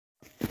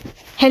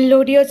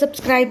Hello, dear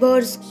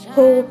subscribers.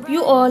 Hope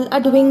you all are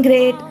doing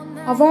great.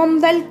 A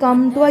warm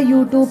welcome to our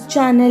YouTube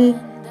channel.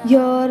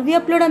 Here we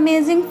upload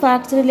amazing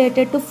facts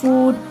related to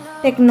food,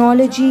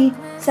 technology,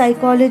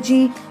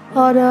 psychology,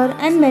 horror,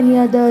 and many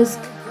others.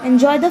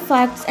 Enjoy the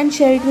facts and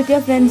share it with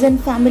your friends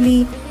and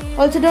family.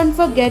 Also, don't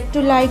forget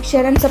to like,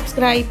 share, and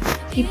subscribe.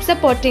 Keep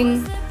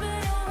supporting.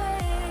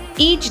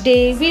 Each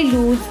day we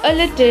lose a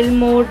little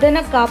more than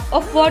a cup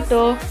of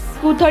water,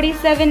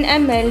 237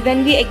 ml,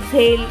 when we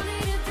exhale.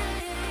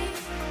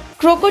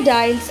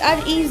 Crocodiles are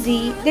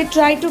easy, they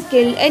try to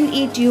kill and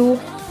eat you.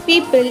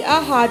 People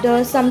are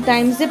harder,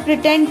 sometimes they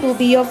pretend to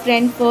be your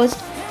friend first.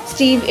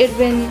 Steve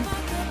Irwin.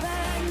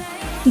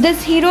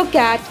 This hero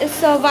cat is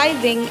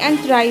surviving and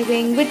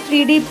thriving with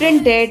 3D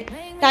printed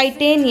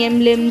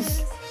titanium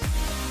limbs.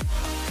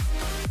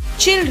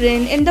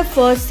 Children in the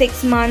first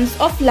 6 months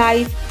of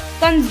life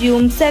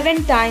consume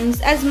 7 times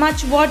as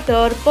much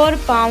water per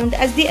pound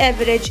as the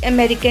average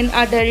American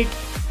adult.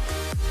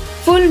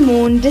 Full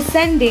moon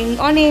descending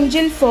on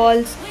Angel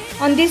Falls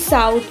on the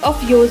south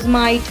of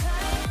Yosemite.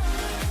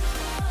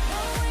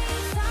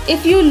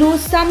 If you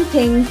lose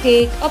something,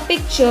 take a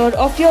picture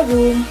of your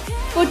room,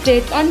 put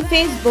it on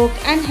Facebook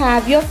and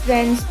have your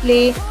friends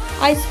play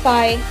I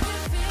Spy.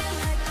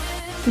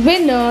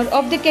 Winner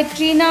of the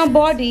Katrina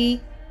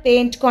Body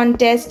Paint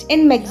Contest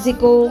in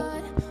Mexico.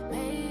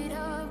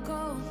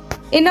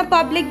 In a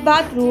public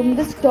bathroom,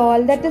 the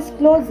stall that is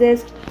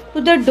closest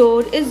to the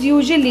door is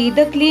usually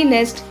the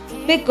cleanest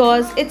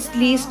because it's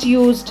least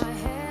used.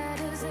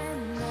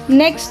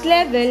 Next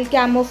level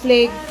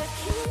camouflage.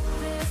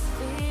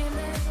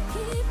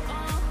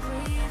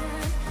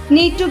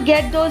 Need to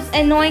get those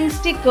annoying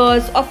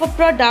stickers of a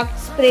product,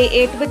 spray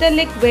it with a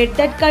liquid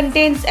that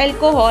contains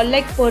alcohol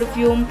like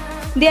perfume.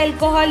 The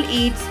alcohol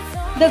eats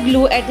the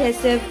glue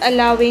adhesive,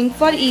 allowing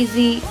for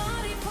easy.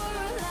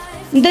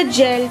 The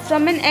gel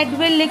from an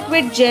Advil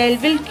liquid gel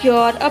will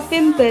cure a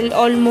pimple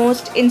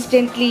almost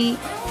instantly.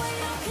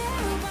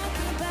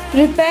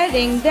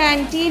 Repairing the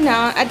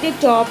antenna at the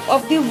top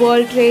of the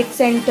World Trade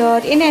Center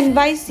in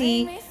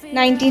NYC,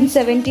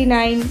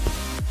 1979.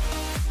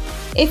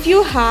 If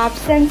you have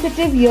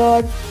sensitive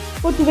ears,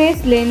 put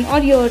Vaseline or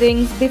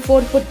earrings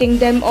before putting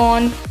them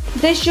on.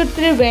 This should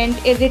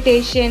prevent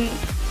irritation.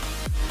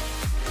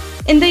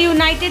 In the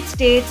United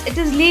States, it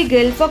is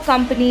legal for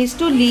companies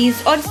to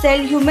lease or sell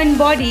human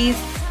bodies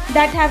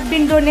that have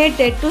been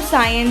donated to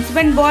science.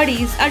 When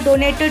bodies are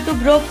donated to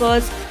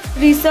brokers,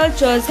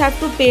 researchers have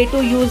to pay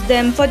to use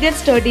them for their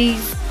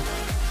studies.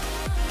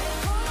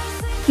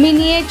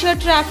 Miniature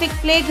traffic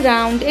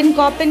playground in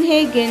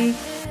Copenhagen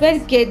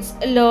where kids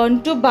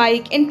learn to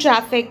bike in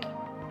traffic.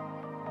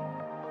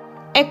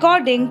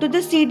 According to the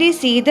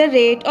CDC, the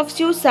rate of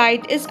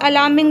suicide is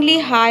alarmingly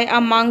high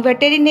among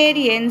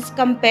veterinarians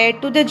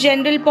compared to the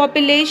general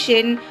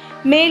population.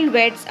 Male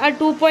vets are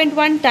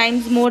 2.1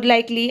 times more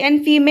likely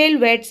and female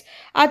vets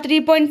are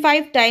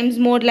 3.5 times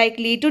more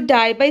likely to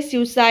die by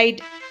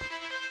suicide.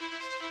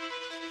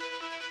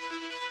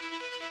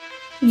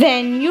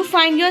 When you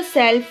find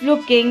yourself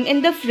looking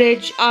in the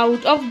fridge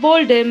out of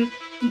boredom,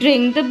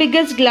 drink the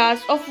biggest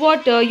glass of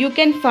water you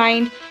can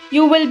find.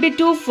 You will be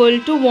too full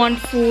to want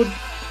food.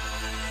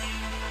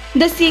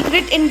 The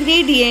secret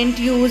ingredient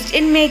used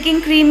in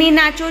making creamy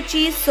nacho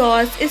cheese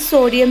sauce is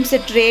sodium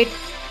citrate.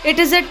 It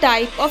is a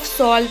type of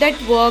salt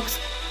that works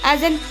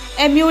as an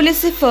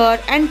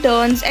emulsifier and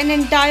turns an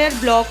entire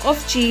block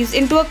of cheese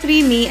into a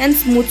creamy and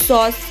smooth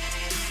sauce.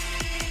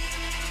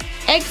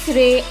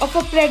 X-ray of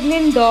a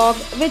pregnant dog,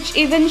 which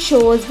even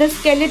shows the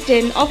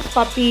skeleton of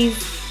puppies.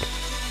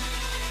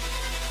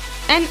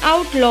 An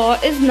outlaw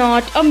is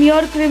not a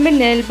mere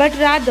criminal but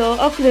rather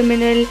a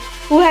criminal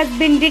who has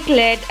been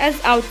declared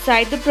as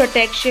outside the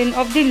protection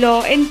of the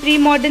law. In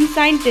pre-modern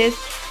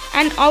scientists,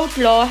 an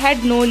outlaw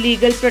had no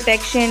legal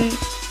protection.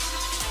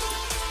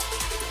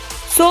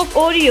 Soak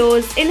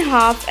Oreos in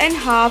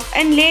half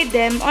and lay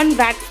them on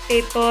wax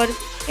paper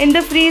in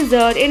the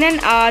freezer. In an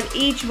hour,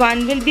 each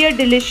one will be a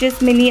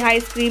delicious mini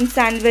ice cream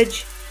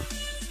sandwich.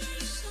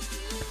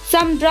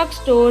 Some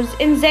drugstores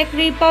in Czech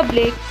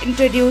Republic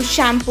introduce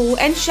shampoo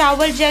and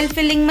shower gel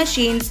filling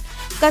machines.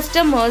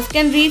 Customers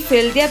can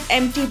refill their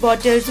empty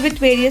bottles with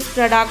various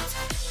products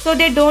so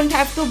they don't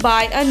have to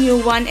buy a new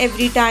one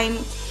every time.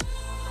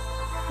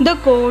 The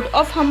Code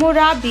of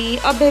Hammurabi,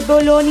 a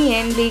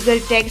Babylonian legal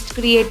text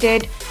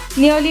created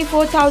nearly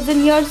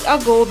 4,000 years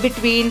ago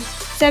between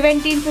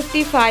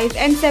 1755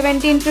 and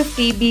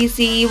 1750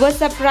 BCE, was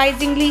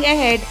surprisingly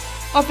ahead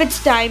of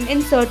its time in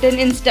certain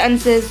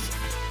instances.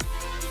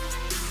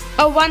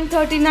 A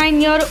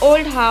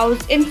 139-year-old house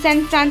in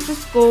San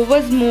Francisco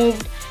was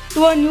moved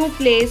to a new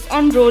place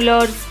on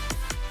rollers.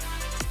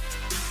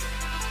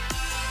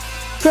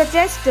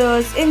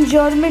 Protesters in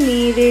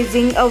Germany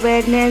raising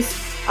awareness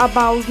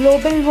about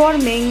global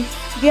warming.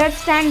 They are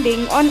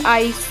standing on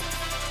ice.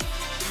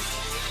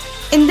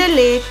 In the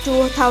late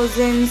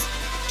 2000s,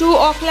 2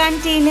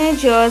 Auckland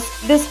teenagers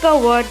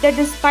discovered that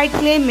despite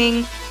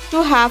claiming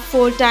to have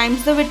 4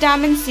 times the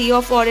vitamin C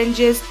of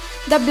oranges,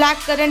 the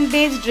blackcurrant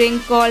based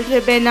drink called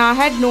Ribena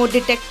had no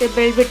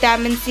detectable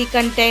vitamin C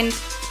content.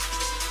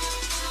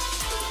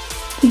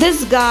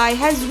 This guy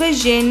has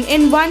vision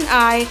in one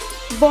eye,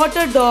 bought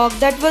a dog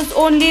that was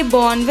only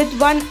born with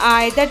one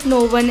eye that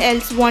no one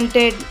else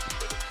wanted.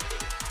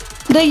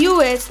 The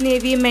US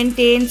Navy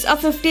maintains a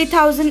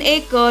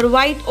 50,000-acre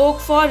white oak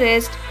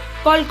forest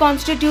called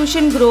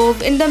Constitution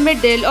Grove in the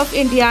middle of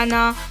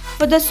Indiana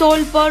for the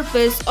sole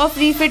purpose of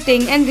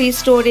refitting and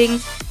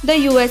restoring the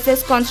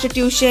USS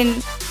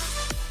Constitution.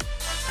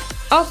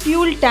 A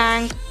fuel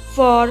tank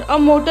for a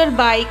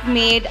motorbike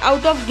made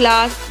out of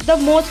glass, the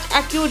most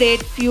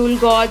accurate fuel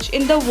gauge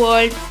in the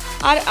world,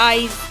 are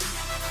eyes.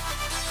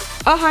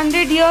 A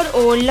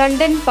 100-year-old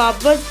London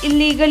pub was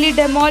illegally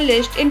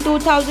demolished in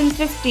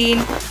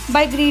 2015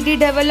 by greedy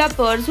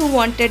developers who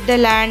wanted the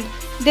land.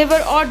 They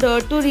were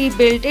ordered to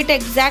rebuild it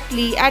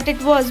exactly as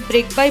it was,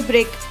 brick by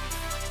brick.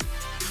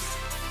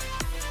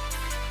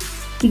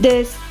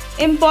 This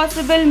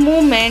impossible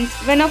movement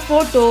when a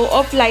photo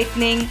of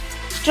lightning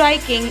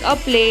striking a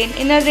plane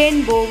in a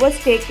rainbow was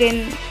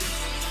taken.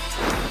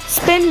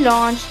 Spin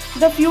launched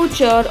the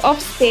future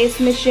of space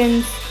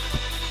missions.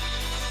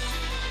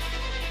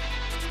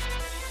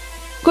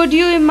 Could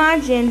you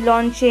imagine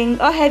launching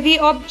a heavy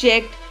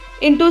object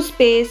into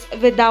space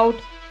without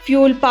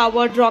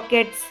fuel-powered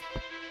rockets?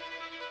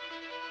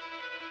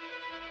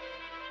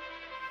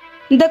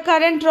 The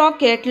current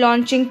rocket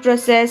launching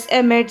process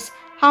emits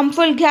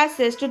harmful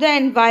gases to the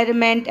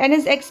environment and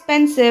is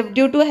expensive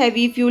due to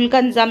heavy fuel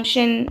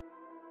consumption.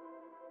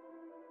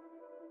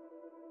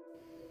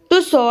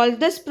 To solve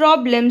this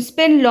problem,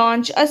 Spin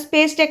Launch, a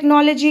space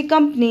technology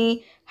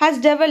company, has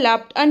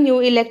developed a new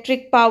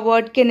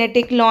electric-powered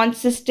kinetic launch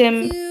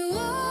system.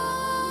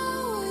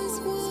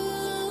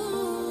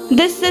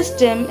 This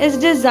system is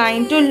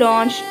designed to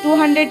launch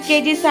 200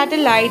 kg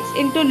satellites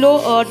into low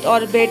Earth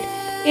orbit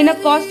in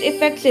a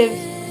cost-effective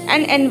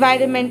and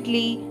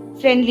environmentally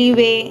friendly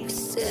way.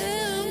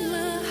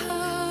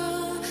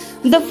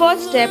 The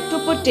first step to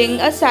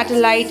putting a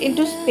satellite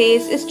into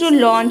space is to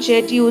launch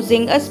it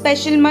using a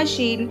special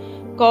machine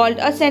called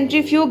a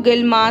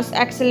centrifugal mass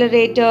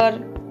accelerator.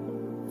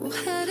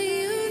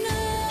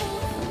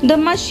 The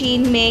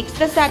machine makes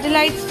the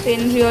satellite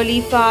spin really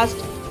fast.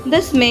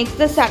 This makes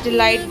the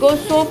satellite go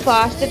so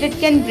fast that it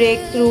can break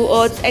through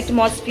Earth's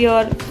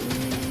atmosphere.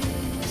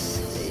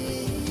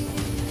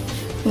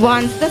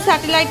 Once the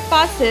satellite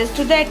passes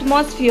to the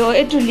atmosphere,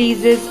 it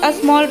releases a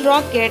small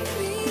rocket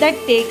that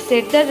takes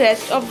it the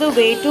rest of the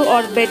way to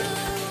orbit.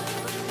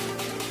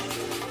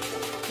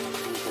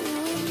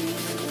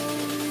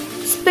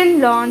 Spin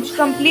Launch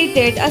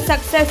completed a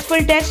successful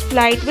test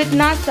flight with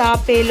NASA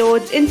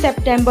payloads in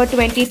September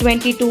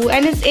 2022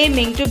 and is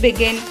aiming to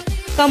begin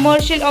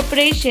commercial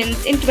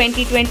operations in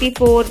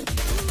 2024.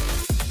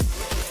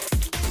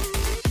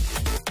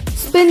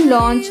 Spin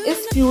Launch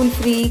is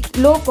fuel-free,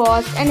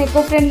 low-cost and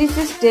eco-friendly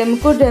system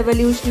could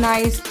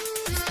revolutionize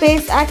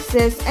space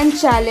access and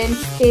challenge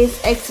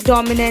SpaceX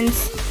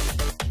dominance.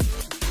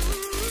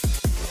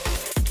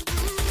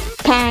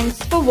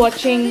 Thanks for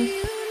watching.